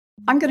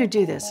I'm going to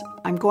do this.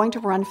 I'm going to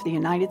run for the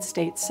United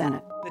States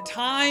Senate. The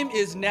time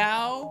is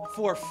now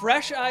for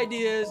fresh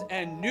ideas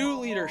and new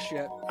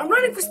leadership. I'm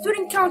running for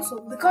student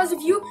council because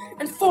of you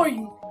and for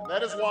you.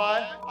 That is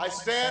why I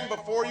stand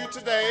before you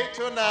today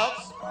to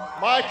announce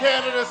my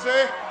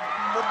candidacy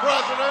for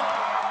President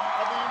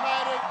of the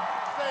United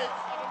States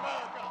of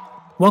America.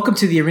 Welcome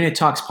to the Arena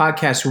Talks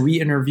podcast, where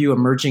we interview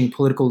emerging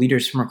political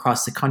leaders from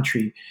across the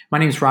country. My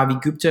name is Ravi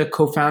Gupta,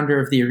 co-founder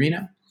of the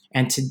Arena,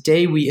 and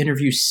today we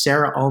interview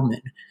Sarah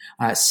Ullman.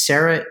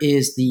 Sarah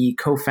is the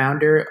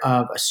co-founder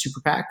of a super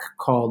PAC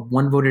called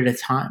One Vote at a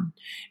Time,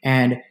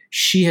 and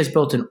she has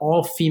built an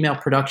all-female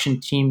production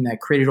team that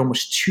created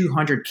almost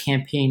 200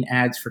 campaign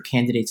ads for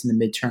candidates in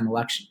the midterm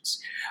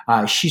elections.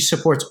 She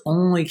supports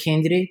only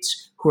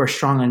candidates who are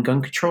strong on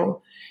gun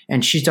control,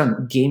 and she's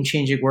done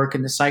game-changing work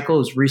in the cycle,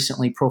 was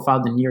recently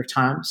profiled in the New York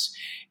Times,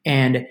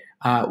 and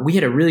we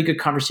had a really good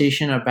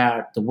conversation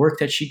about the work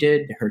that she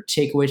did, her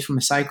takeaways from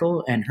the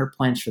cycle, and her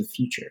plans for the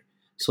future.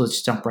 So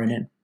let's jump right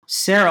in.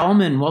 Sarah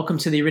Ullman, welcome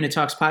to the Arena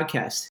Talks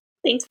podcast.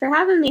 Thanks for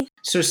having me.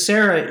 So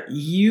Sarah,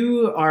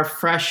 you are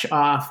fresh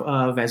off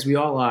of, as we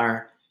all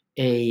are,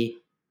 a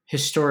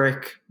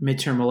historic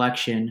midterm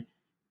election,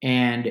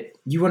 and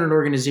you run an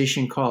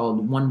organization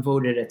called One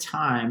Vote at a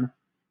Time,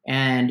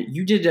 and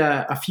you did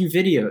a few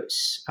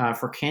videos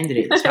for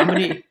candidates. How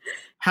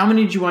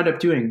many did you wind up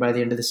doing by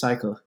the end of the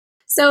cycle?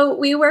 So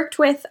we worked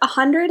with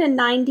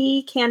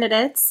 190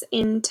 candidates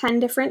in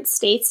 10 different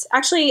states,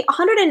 actually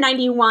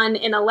 191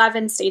 in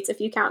 11 states if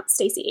you count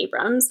Stacey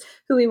Abrams,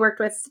 who we worked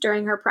with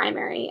during her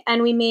primary.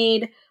 And we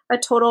made a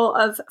total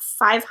of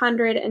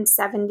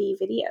 570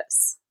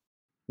 videos.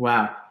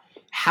 Wow.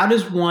 How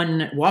does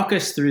one, walk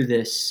us through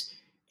this,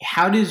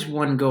 how does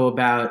one go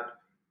about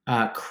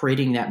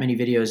creating that many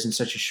videos in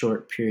such a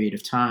short period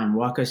of time?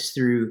 Walk us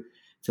through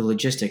the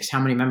logistics. How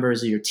many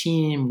members of your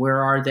team?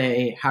 Where are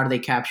they? How do they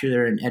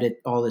capture and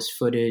edit all this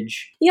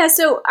footage? Yeah,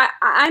 so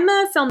I'm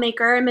a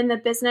filmmaker. I'm in the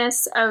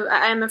business of,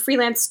 I'm a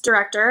freelance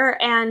director.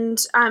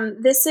 And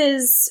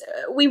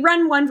we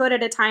run One Vote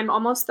at a Time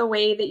almost the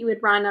way that you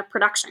would run a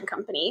production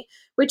company,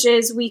 which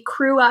is we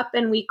crew up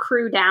and we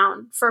crew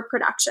down for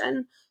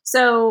production.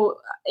 So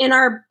in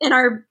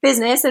our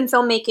business and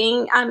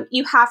filmmaking,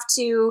 you have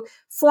to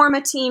form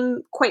a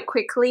team quite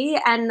quickly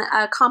and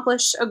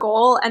accomplish a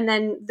goal, and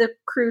then the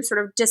crew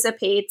sort of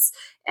dissipates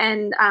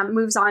and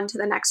moves on to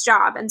the next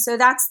job. And so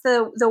that's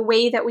the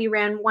way that we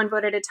ran One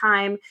Vote at a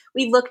Time.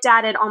 We looked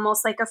at it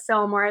almost like a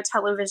film or a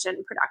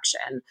television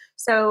production.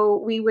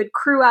 So we would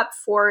crew up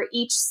for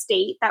each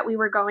state that we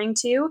were going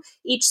to.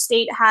 Each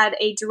state had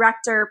a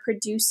director,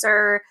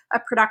 producer, a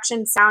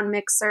production sound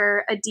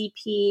mixer, a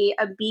DP,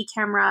 a B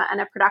camera, and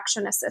a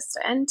production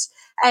assistant.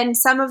 And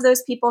some of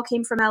those people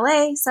came from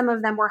LA. Some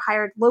of them were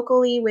hired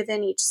locally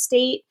within each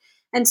state.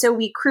 And so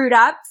we crewed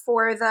up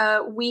for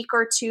the week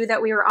or two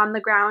that we were on the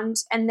ground.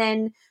 And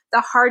then the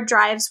hard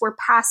drives were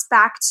passed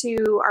back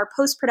to our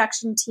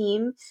post-production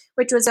team,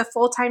 which was a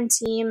full-time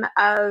team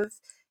of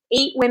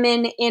 8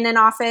 women in an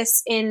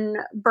office in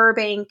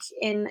Burbank,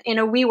 in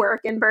a WeWork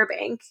in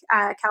Burbank,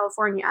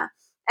 California.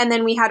 And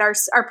then we had our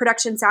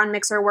production sound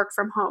mixer work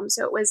from home.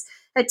 So it was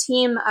a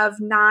team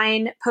of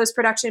 9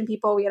 post-production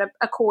people. We had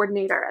a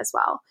coordinator as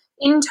well.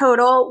 In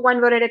total,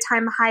 One Vote at a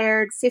Time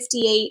hired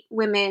 58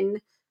 women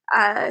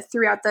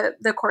throughout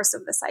the course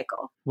of the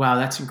cycle. Wow,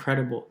 that's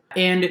incredible.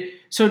 And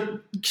so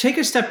take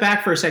a step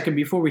back for a second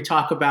before we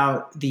talk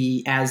about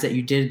the ads that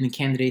you did and the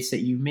candidates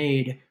that you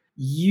made.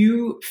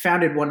 You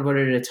founded One Vote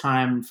at a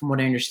Time, from what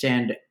I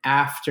understand,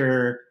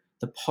 after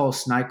the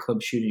Pulse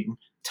nightclub shooting.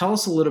 Tell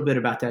us a little bit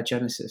about that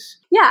genesis.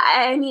 Yeah,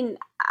 I mean,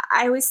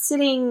 I was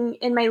sitting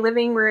in my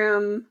living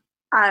room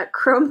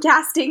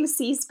Chromecasting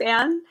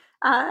C-SPAN,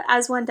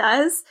 as one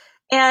does.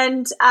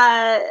 And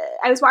I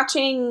was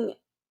watching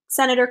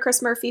Senator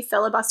Chris Murphy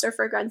filibuster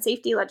for gun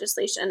safety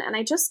legislation. And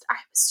I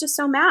was just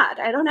so mad.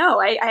 I don't know.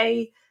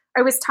 I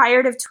was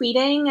tired of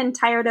tweeting and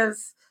tired of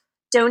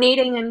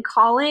donating and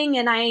calling.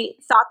 And I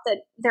thought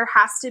that there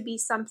has to be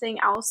something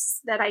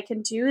else that I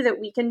can do, that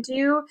we can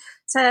do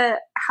to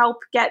help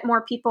get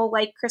more people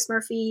like Chris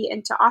Murphy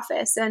into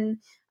office. And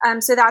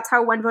so that's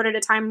how One Vote at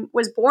a Time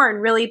was born,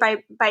 really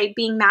by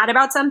being mad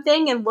about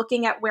something and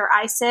looking at where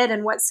I sit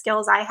and what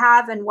skills I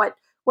have and what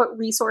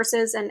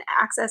resources and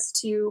access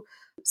to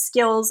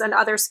skills and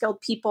other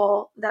skilled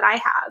people that I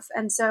have.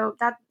 And so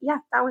that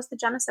was the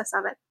genesis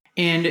of it.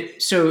 And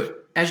so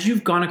as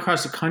you've gone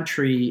across the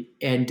country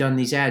and done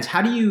these ads,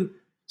 how do you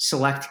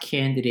select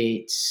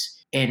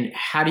candidates and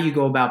how do you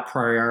go about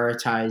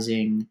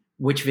prioritizing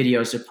which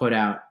videos to put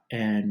out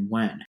and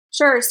when?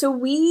 Sure. So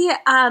we,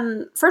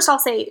 first I'll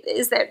say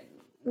is that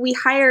we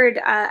hired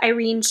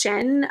Irene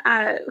Shin,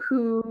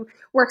 who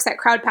works at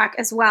CrowdPAC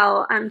as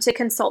well, to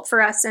consult for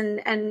us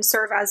and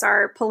serve as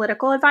our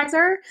political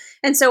advisor.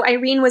 And so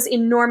Irene was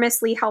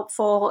enormously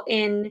helpful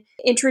in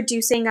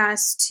introducing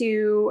us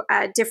to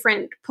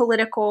different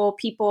political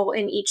people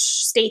in each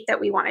state that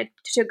we wanted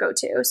to go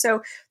to.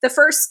 So the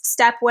first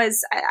step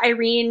was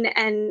Irene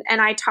and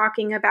I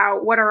talking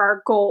about what are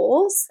our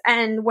goals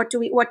and what do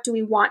we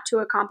want to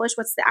accomplish?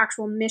 What's the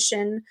actual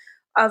mission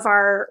of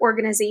our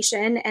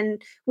organization.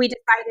 And we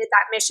decided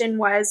that mission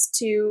was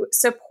to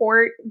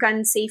support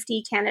gun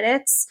safety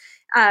candidates,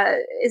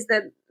 is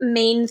the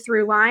main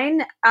through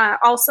line.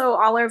 Also,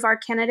 all of our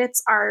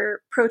candidates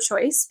are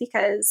pro-choice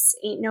because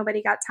ain't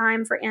nobody got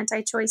time for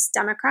anti-choice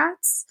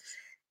Democrats.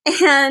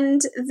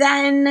 And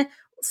then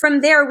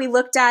from there, we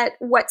looked at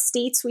what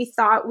states we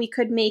thought we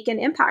could make an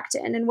impact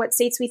in and what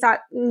states we thought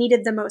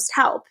needed the most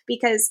help.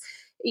 Because,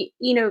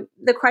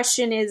 the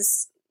question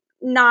is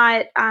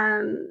not,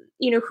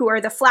 who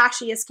are the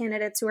flashiest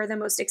candidates, who are the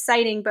most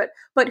exciting,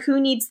 but who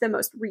needs the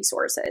most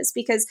resources?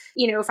 Because,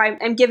 if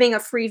I'm giving a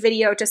free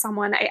video to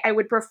someone, I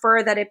would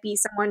prefer that it be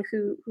someone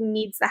who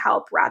needs the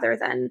help rather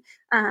than,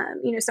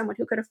 someone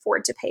who could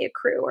afford to pay a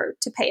crew or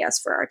to pay us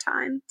for our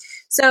time.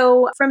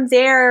 So from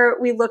there,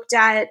 we looked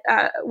at,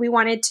 we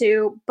wanted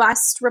to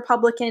bust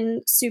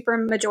Republican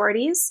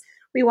supermajorities.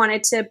 We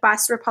wanted to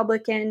bust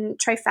Republican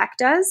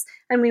trifectas,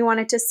 and we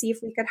wanted to see if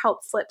we could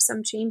help flip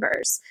some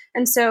chambers.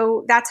 And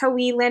so that's how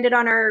we landed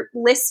on our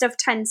list of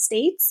 10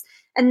 states.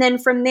 And then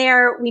from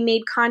there, we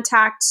made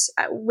contact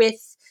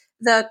with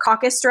the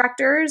caucus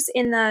directors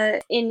in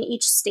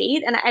each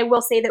state. And I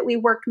will say that we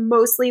worked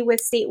mostly with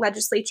state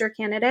legislature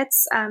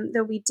candidates,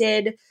 though we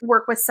did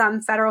work with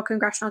some federal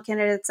congressional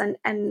candidates and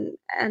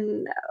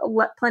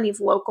plenty of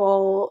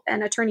local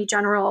and attorney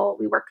general.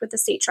 We worked with the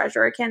state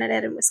treasurer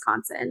candidate in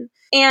Wisconsin.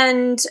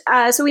 And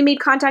so we made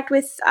contact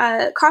with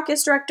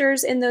caucus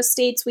directors in those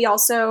states. We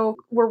also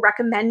were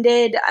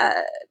recommended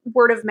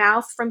word of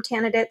mouth from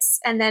candidates.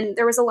 And then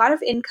there was a lot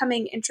of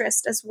incoming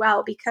interest as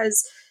well,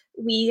 because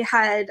we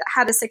had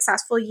a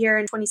successful year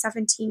in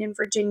 2017 in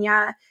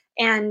Virginia,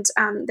 and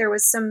there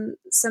was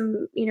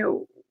some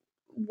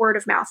word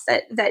of mouth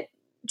that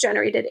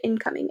generated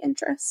incoming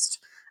interest.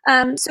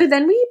 So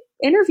then we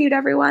interviewed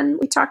everyone.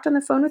 We talked on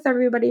the phone with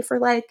everybody for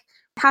like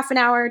half an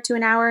hour to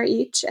an hour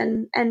each,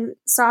 and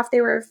saw if they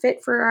were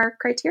fit for our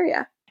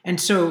criteria. And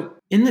so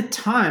in the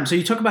time, so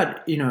you talk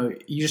about, you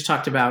just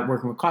talked about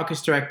working with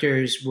caucus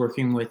directors,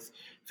 working with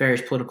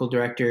various political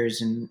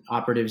directors and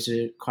operatives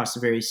across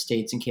the various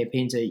states and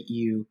campaigns that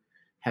you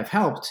have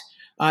helped.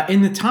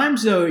 In the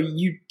Times, though,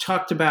 you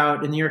talked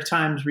about in the New York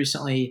Times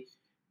recently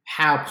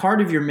how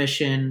part of your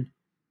mission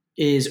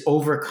is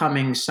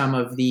overcoming some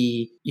of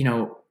the,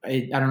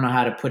 I don't know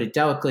how to put it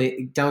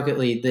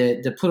delicately,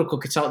 the political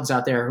consultants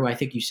out there who I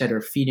think you said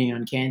are feeding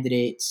on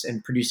candidates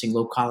and producing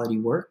low quality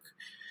work.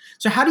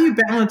 So how do you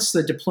balance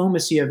the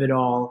diplomacy of it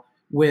all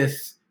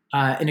with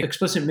an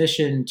explicit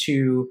mission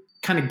to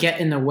kind of get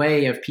in the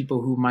way of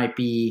people who might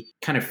be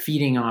kind of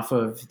feeding off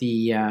of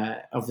the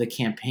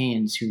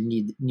campaigns who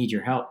need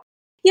your help?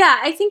 Yeah,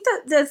 I think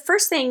that the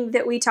first thing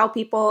that we tell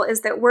people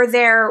is that we're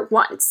there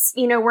once.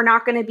 We're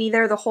not going to be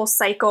there the whole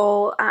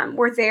cycle.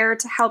 We're there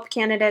to help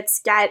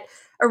candidates get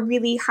a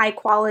really high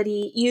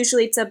quality,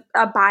 usually it's a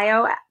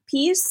bio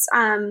piece,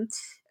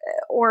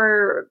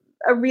 or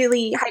a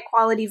really high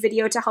quality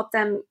video to help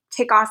them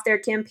kick off their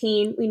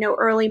campaign. We know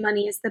early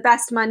money is the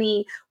best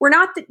money. We're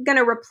not going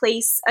to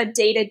replace a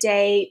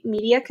day-to-day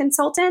media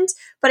consultant,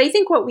 but I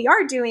think what we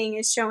are doing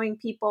is showing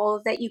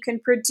people that you can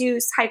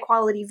produce high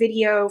quality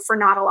video for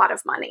not a lot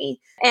of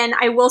money. And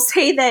I will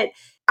say that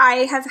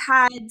I have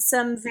had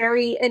some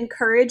very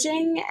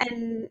encouraging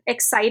and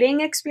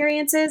exciting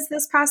experiences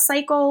this past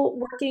cycle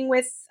working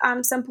with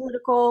some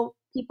political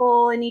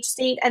people in each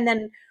state, and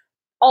then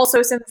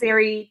also some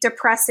very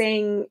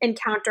depressing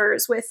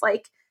encounters with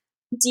like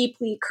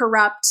deeply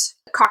corrupt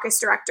caucus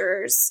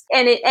directors.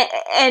 And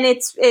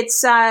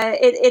it's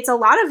a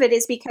lot of it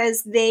is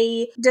because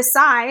they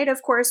decide,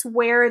 of course,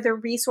 where the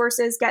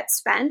resources get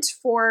spent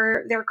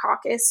for their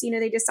caucus.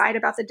 They decide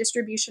about the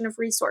distribution of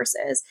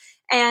resources.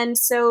 And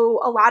so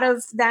a lot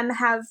of them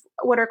have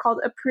what are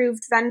called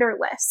approved vendor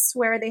lists,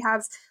 where they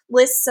have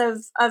lists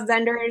of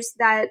vendors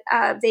that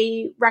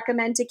they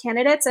recommend to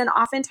candidates. And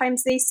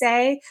oftentimes they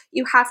say,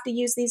 you have to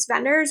use these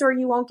vendors or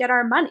you won't get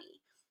our money.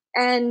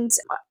 And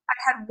I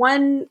had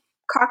one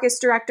caucus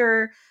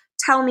director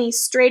tell me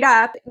straight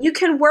up, you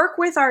can work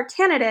with our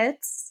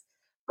candidates,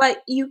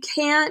 but you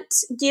can't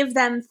give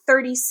them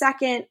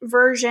 30-second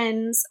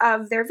versions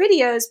of their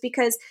videos,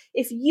 because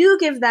if you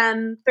give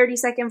them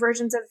 30-second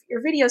versions of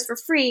your videos for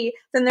free,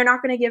 then they're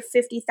not going to give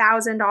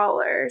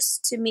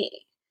 $50,000 to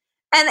me.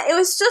 And it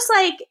was just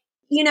like,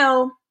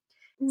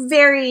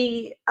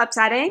 very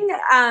upsetting,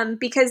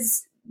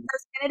 because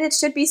those candidates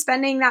should be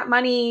spending that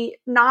money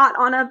not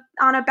on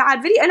a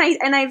bad video.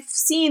 And I've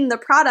seen the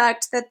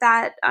product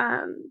that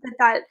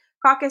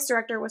caucus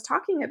director was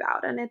talking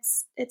about, and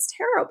it's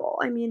terrible.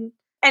 I mean,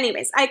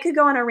 anyways, I could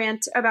go on a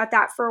rant about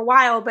that for a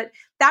while, but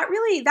that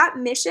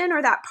mission,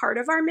 or that part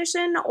of our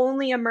mission,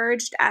 only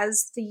emerged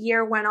as the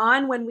year went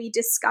on, when we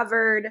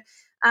discovered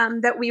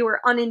that we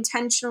were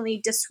unintentionally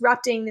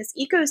disrupting this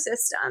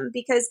ecosystem,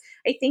 because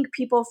I think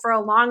people for a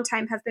long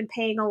time have been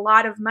paying a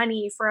lot of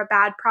money for a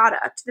bad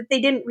product that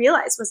they didn't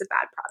realize was a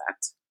bad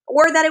product,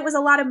 or that it was a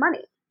lot of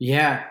money.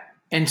 Yeah.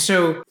 And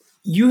so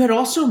you had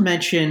also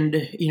mentioned,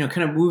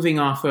 kind of moving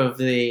off of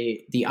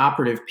the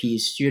operative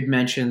piece, you had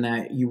mentioned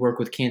that you work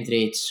with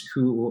candidates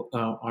who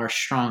are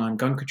strong on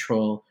gun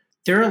control.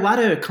 There are a lot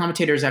of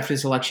commentators after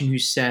this election who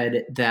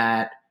said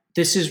that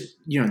this is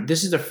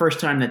the first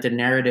time that the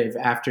narrative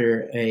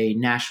after a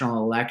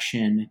national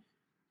election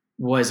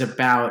was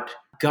about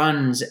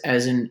guns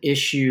as an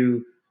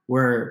issue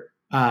where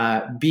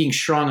being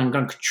strong on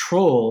gun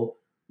control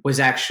was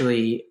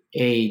actually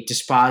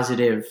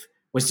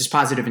was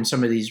dispositive in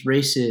some of these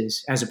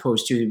races, as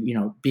opposed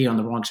to being on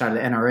the wrong side of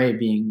the NRA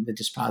being the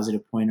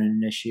dispositive point in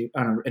an issue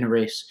in a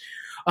race.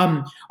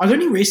 Are there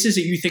any races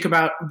that you think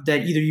about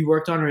that either you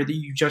worked on or that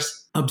you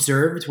just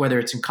observed, whether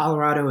it's in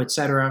Colorado, et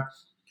cetera,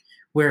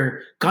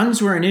 where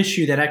guns were an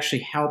issue that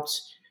actually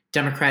helped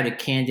Democratic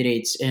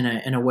candidates in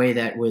a way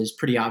that was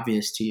pretty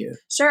obvious to you?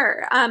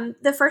 Sure.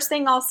 The first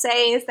thing I'll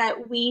say is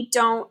that we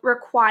don't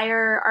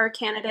require our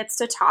candidates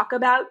to talk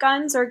about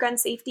guns or gun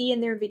safety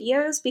in their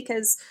videos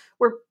because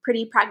we're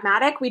pretty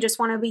pragmatic. We just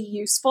want to be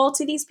useful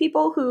to these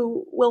people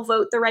who will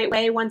vote the right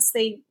way once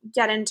they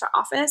get into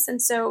office.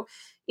 And so,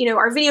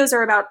 our videos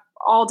are about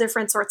all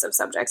different sorts of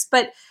subjects.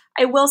 But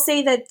I will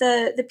say that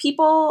the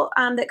people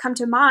that come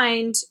to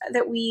mind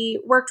that we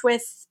worked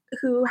with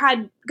who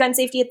had gun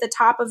safety at the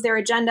top of their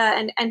agenda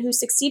and who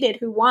succeeded,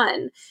 who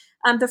won.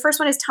 The first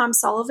one is Tom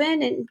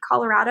Sullivan in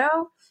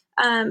Colorado.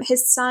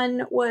 His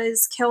son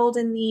was killed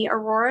in the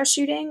Aurora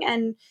shooting,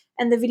 and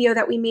the video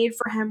that we made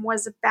for him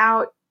was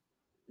about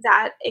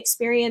that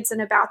experience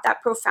and about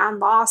that profound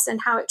loss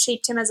and how it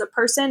shaped him as a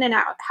person and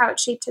how it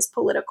shaped his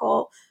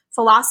political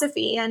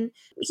philosophy. And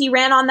he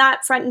ran on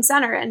that front and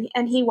center,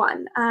 and he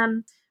won.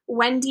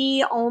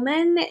 Wendy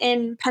Ullman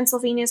in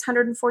Pennsylvania's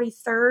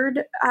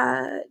 143rd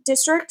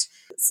district,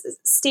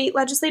 state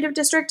legislative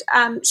district.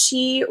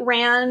 She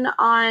ran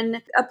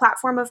on a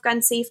platform of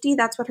gun safety.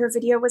 That's what her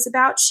video was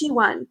about. She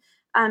won.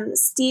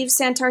 Steve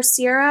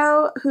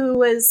Santarciero, who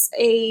was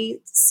a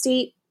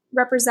state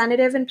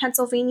representative in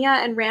Pennsylvania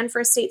and ran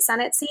for a state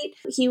Senate seat,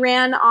 he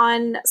ran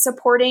on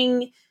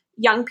supporting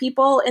young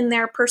people in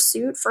their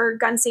pursuit for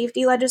gun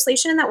safety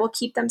legislation that will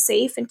keep them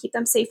safe and keep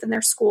them safe in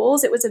their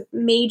schools. It was a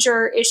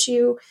major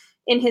issue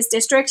in his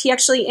district. He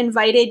actually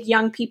invited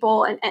young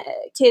people and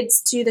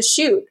kids to the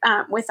shoot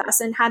with us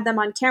and had them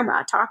on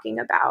camera talking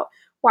about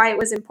why it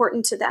was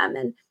important to them.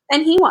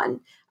 And he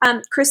won.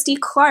 Christy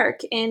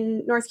Clark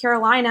in North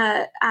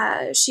Carolina,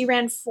 she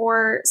ran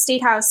for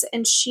State House,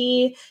 and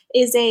she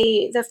is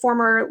the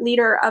former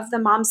leader of the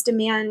Moms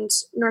Demand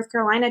North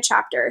Carolina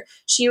chapter.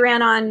 She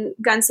ran on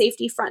gun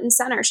safety front and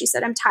center. She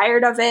said, "I'm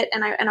tired of it,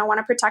 and I want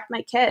to protect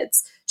my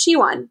kids." She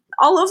won.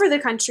 All over the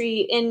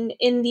country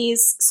in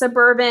these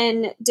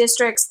suburban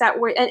districts that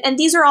were, and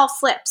these are all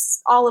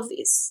flips. All of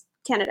these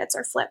candidates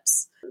are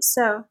flips.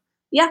 So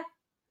yeah,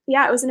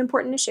 it was an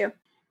important issue.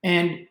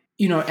 And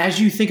as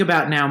you think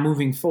about now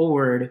moving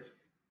forward,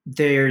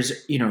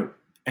 there's,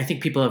 I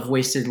think people have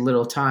wasted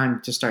little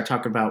time to start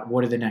talking about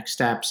what are the next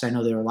steps. I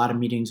know there are a lot of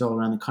meetings all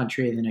around the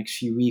country in the next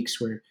few weeks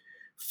where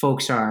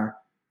folks are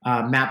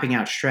mapping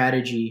out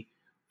strategy.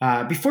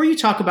 Before you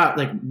talk about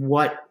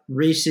what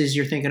races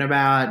you're thinking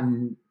about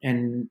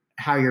and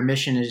how your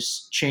mission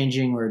is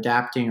changing or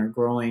adapting or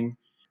growing,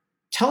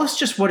 tell us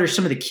just what are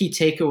some of the key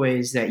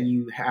takeaways that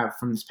you have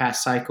from this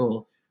past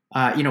cycle.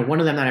 One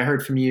of them that I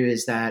heard from you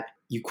is that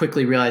you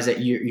quickly realize that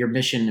your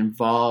mission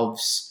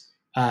involves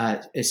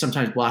is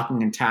sometimes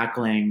blocking and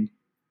tackling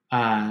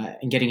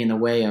and getting in the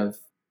way of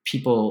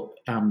people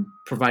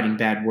providing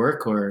bad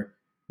work or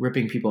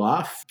ripping people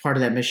off. Part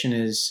of that mission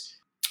is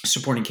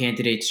supporting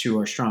candidates who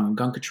are strong on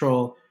gun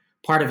control.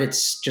 Part of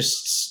it's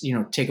just,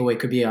 takeaway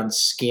could be on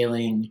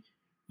scaling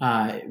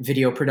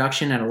video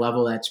production at a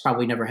level that's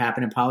probably never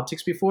happened in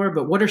politics before.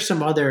 But what are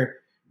some other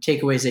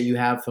takeaways that you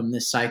have from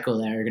this cycle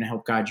that are going to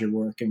help guide your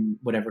work and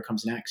whatever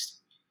comes next?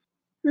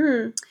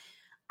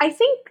 I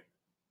think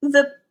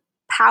the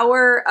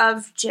power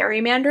of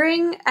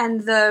gerrymandering and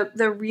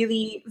the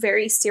really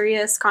very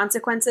serious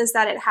consequences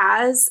that it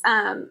has,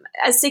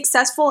 as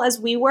successful as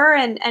we were,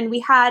 and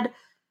we had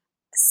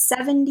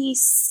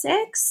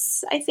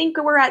 76, I think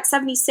we're at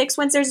 76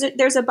 wins.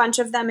 There's a bunch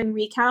of them in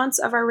recounts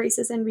of our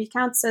races and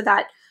recounts, so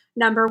that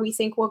number we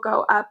think will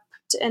go up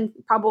and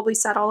probably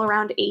settle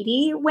around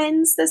 80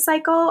 wins this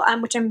cycle,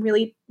 which I'm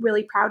really,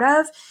 really proud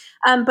of.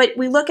 But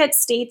we look at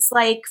states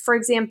like, for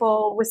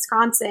example,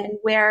 Wisconsin,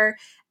 where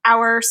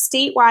our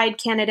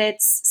statewide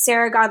candidates,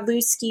 Sarah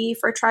Godlewski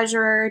for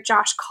treasurer,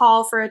 Josh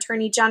Kaul for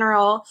attorney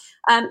general,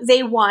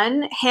 they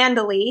won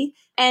handily.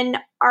 And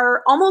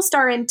almost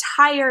our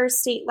entire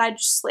state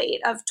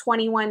legislate of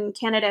 21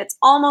 candidates,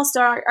 almost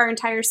our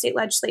entire state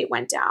legislate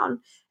went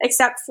down,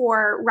 except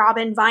for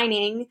Robin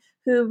Vining,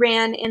 who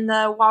ran in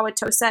the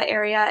Wauwatosa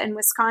area in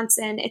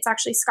Wisconsin. It's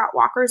actually Scott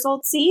Walker's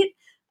old seat,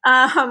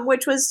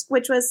 which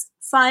was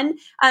fun.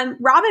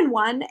 Robin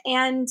won,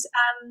 and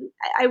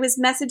I was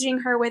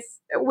messaging her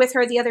with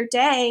her the other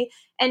day,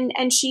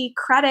 and she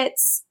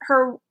credits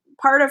her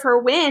part of her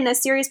win, a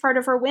serious part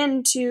of her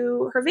win,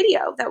 to her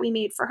video that we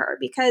made for her,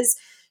 because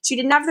she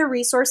didn't have the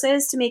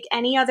resources to make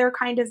any other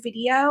kind of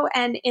video,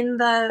 and in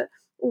the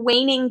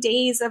waning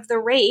days of the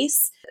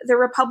race, the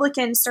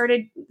Republicans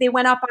they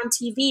went up on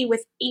TV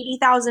with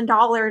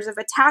 $80,000 of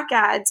attack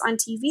ads on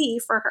TV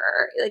for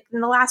her,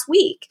 in the last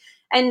week.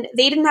 and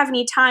they didn't have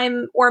any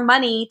time or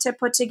money to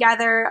put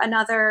together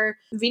another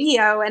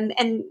video,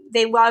 and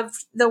they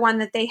loved the one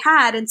that they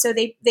had. And so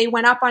they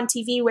went up on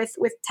TV with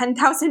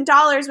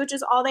 $10,000, which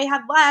is all they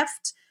had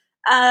left,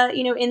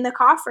 in the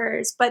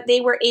coffers, but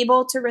they were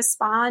able to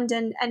respond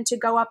and to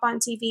go up on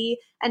TV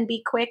and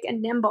be quick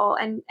and nimble.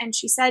 And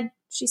she said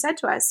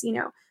to us,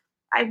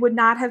 I would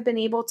not have been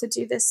able to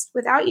do this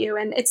without you.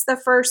 And it's the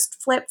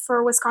first flip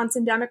for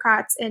Wisconsin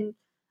Democrats in,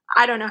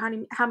 I don't know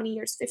how many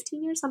years,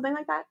 15 years, something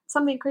like that,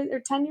 something crazy, or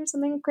 10 years,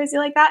 something crazy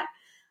like that.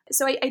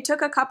 So I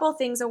took a couple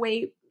things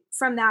away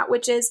from that,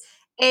 which is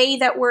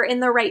that we're in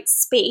the right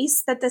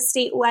space, that the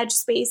state ledge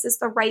space is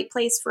the right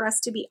place for us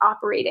to be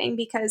operating,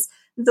 because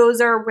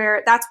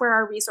that's where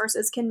our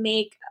resources can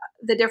make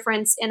the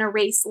difference in a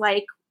race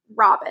like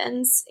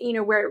Robbins,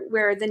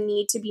 where the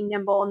need to be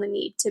nimble and the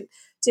need to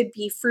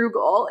be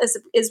frugal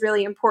is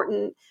really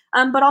important.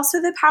 But also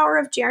the power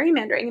of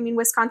gerrymandering. I mean,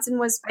 Wisconsin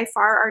was by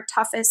far our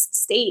toughest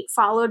state,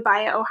 followed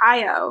by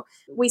Ohio.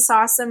 We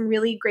saw some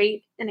really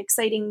great and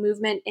exciting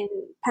movement in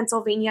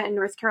Pennsylvania and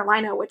North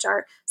Carolina, which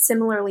are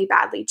similarly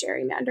badly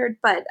gerrymandered.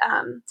 But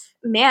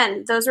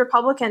man, those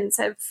Republicans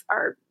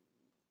are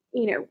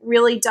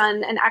really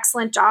done an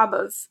excellent job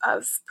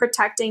of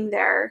protecting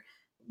their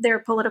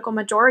political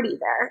majority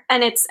there,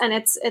 and it's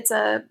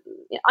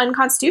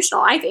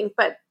unconstitutional, I think,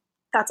 but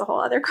that's a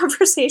whole other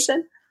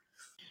conversation.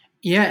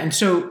 Yeah, and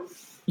so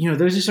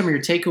those are some of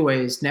your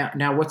takeaways.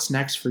 Now, what's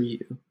next for you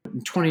in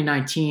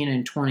 2019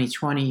 and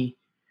 2020?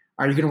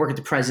 Are you going to work at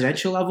the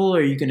presidential level, or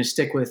are you going to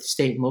stick with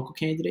state and local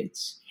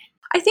candidates?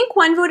 I think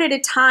one vote at a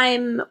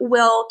time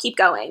will keep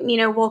going.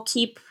 We'll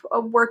keep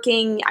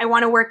working. I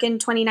want to work in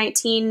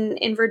 2019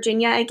 in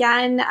Virginia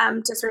again,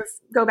 to sort of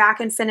go back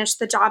and finish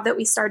the job that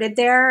we started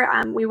there.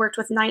 We worked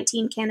with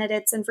 19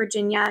 candidates in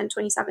Virginia in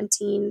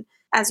 2017.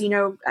 As you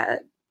know,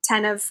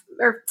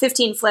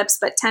 15 flips,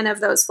 but 10 of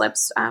those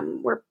flips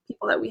were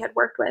people that we had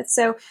worked with.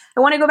 So I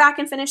want to go back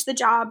and finish the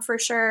job for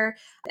sure.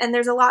 And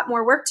there's a lot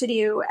more work to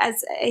do,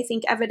 as I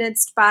think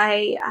evidenced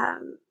by,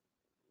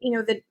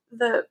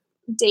 the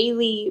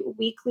daily,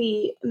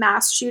 weekly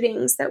mass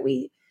shootings that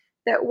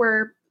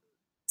we're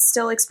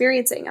still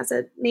experiencing as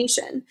a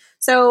nation.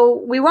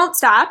 So we won't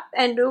stop,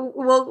 and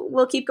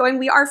we'll keep going.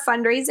 We are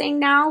fundraising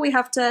now. We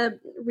have to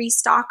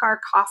restock our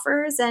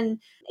coffers. And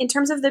in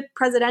terms of the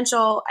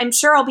presidential, I'm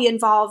sure I'll be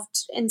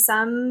involved in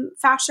some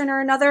fashion or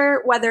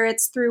another, whether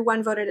it's through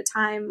One Vote at a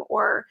Time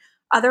or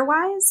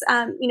otherwise.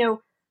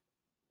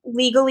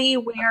 Legally,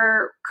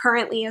 we're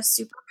currently a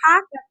super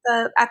PAC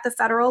at the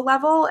federal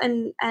level,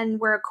 and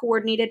we're a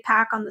coordinated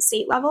PAC on the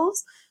state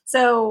levels.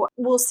 So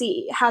we'll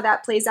see how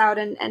that plays out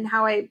and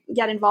how I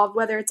get involved,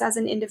 whether it's as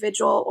an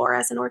individual or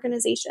as an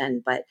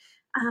organization. But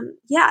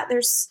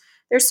there's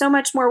so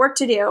much more work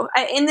to do.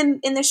 In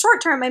the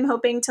short term, I'm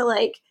hoping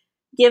to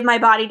give my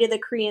body to the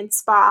Korean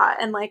spa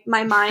and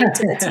my mind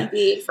to the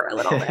TV for a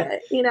little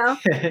bit,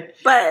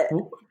 But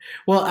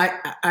well,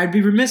 I'd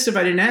be remiss if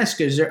I didn't ask: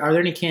 are there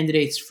any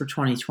candidates for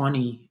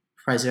 2020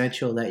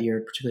 presidential that you're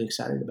particularly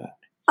excited about?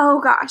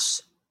 Oh gosh,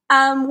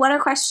 what a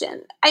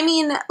question! I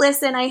mean,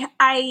 listen,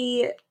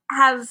 I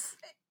have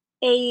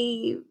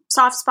a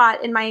soft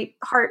spot in my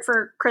heart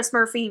for Chris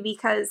Murphy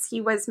because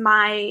he was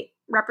my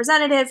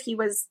representative. He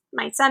was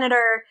my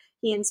senator.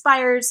 He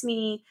inspires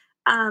me.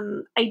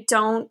 I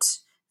don't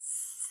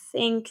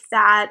think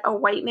that a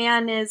white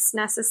man is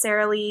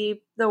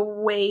necessarily the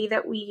way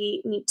that we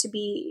need to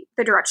be,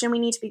 the direction we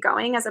need to be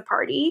going as a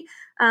party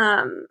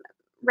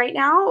right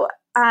now.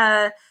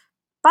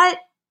 But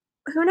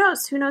who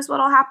knows? Who knows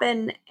what'll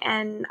happen?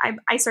 And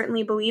I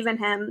certainly believe in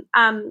him.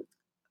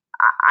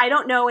 I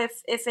don't know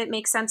if it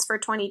makes sense for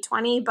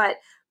 2020, but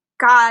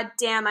God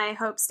damn, I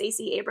hope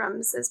Stacey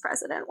Abrams is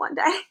president one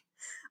day.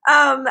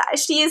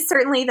 She is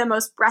certainly the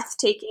most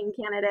breathtaking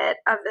candidate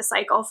of the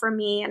cycle for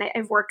me. And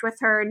I've worked with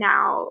her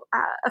now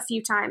a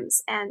few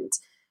times, and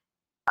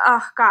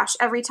oh gosh,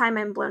 every time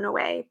I'm blown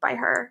away by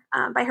her,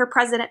 by her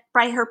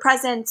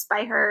presence,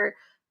 by her,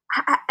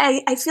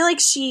 I feel like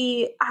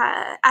she,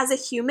 as a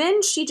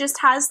human, she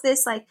just has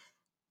this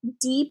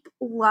deep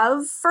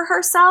love for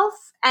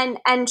herself,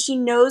 and she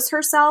knows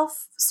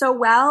herself so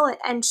well,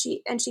 and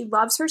she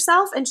loves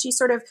herself, and she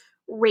sort of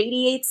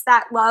radiates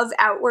that love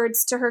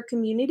outwards to her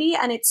community,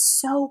 and it's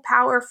so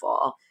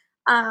powerful.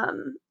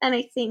 And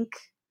I think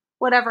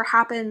whatever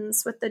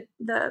happens with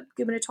the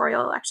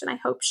gubernatorial election, I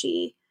hope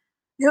she's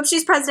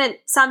president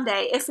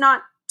someday. If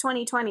not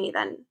 2020,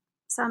 then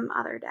some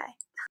other day.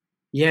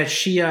 Yeah,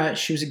 she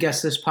was a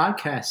guest of this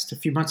podcast a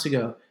few months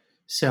ago.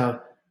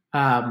 So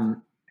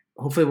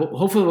hopefully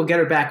we'll get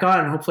her back on,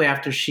 and hopefully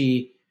after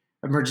she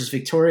emerges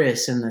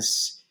victorious in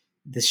this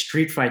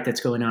street fight that's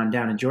going on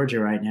down in Georgia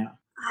right now.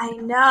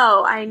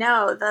 I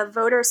know. The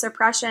voter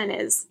suppression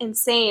is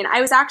insane.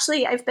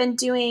 I've been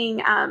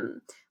doing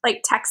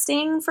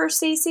texting for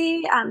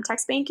Stacey,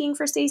 text banking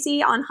for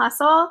Stacey on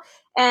Hustle.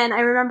 And I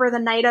remember the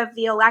night of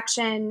the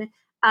election,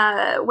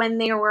 when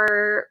they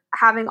were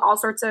having all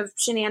sorts of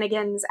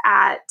shenanigans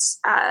at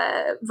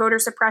voter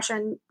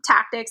suppression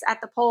tactics at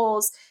the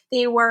polls.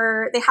 They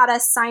had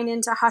us sign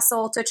into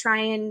Hustle to try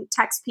and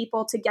text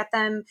people to get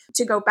them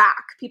to go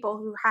back, people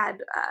who had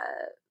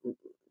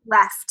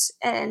left,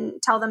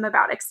 and tell them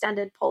about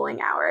extended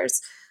polling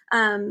hours.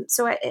 They've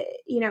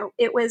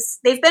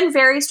been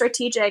very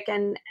strategic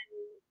and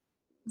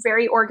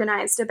very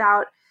organized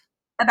about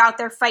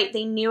their fight.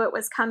 They knew it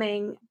was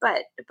coming,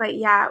 but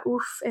yeah,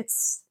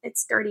 it's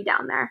dirty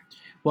down there.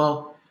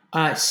 Well,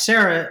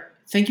 Sarah,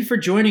 thank you for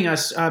joining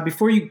us.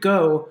 Before you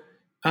go,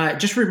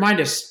 just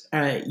remind us,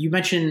 you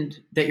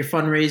mentioned that you're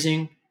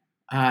fundraising.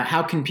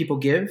 How can people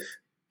give?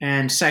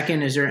 And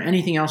second, is there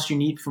anything else you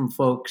need from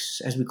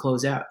folks as we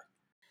close out?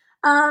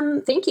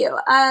 Thank you.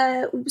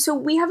 So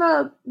we have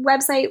a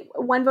website,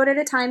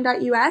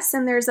 onevoteatatime.us,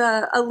 and there's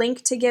a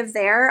link to give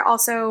there.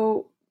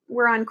 Also,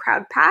 we're on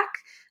CrowdPack.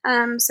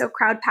 So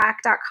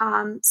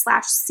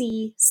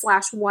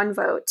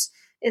crowdpack.com/C/onevote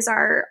is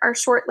our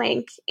short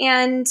link.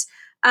 And,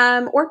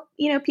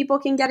 people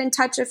can get in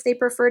touch if they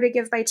prefer to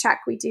give by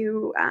check. We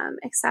do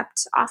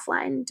accept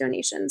offline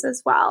donations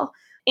as well.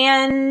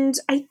 And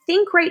I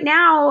think right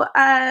now,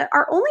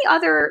 our only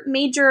other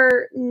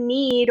major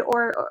need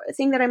or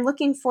thing that I'm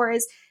looking for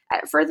is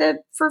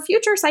for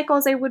future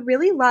cycles, I would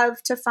really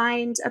love to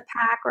find a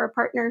PAC or a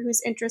partner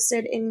who's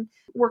interested in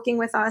working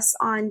with us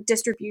on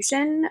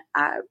distribution,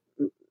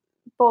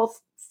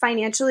 both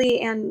financially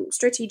and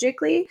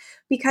strategically,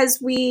 because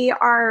we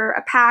are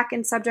a PAC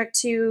and subject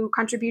to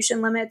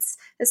contribution limits,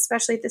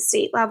 especially at the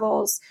state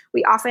levels.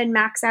 We often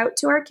max out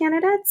to our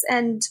candidates,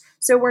 and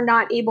so we're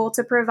not able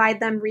to provide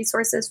them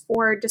resources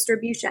for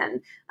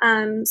distribution.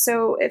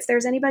 So if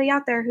there's anybody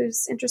out there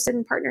who's interested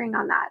in partnering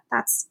on that,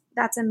 that's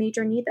a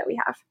major need that we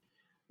have.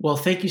 Well,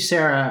 thank you,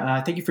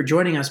 Sarah. Thank you for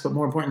joining us, but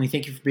more importantly,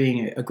 thank you for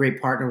being a great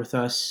partner with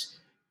us.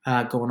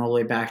 Going all the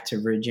way back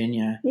to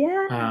Virginia.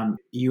 Yeah.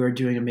 You are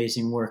doing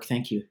amazing work.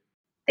 Thank you.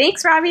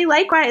 Thanks, Ravi.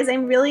 Likewise,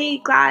 I'm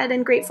really glad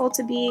and grateful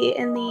to be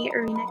in the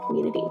Arena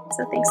community.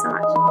 So thanks so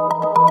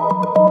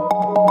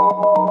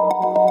much.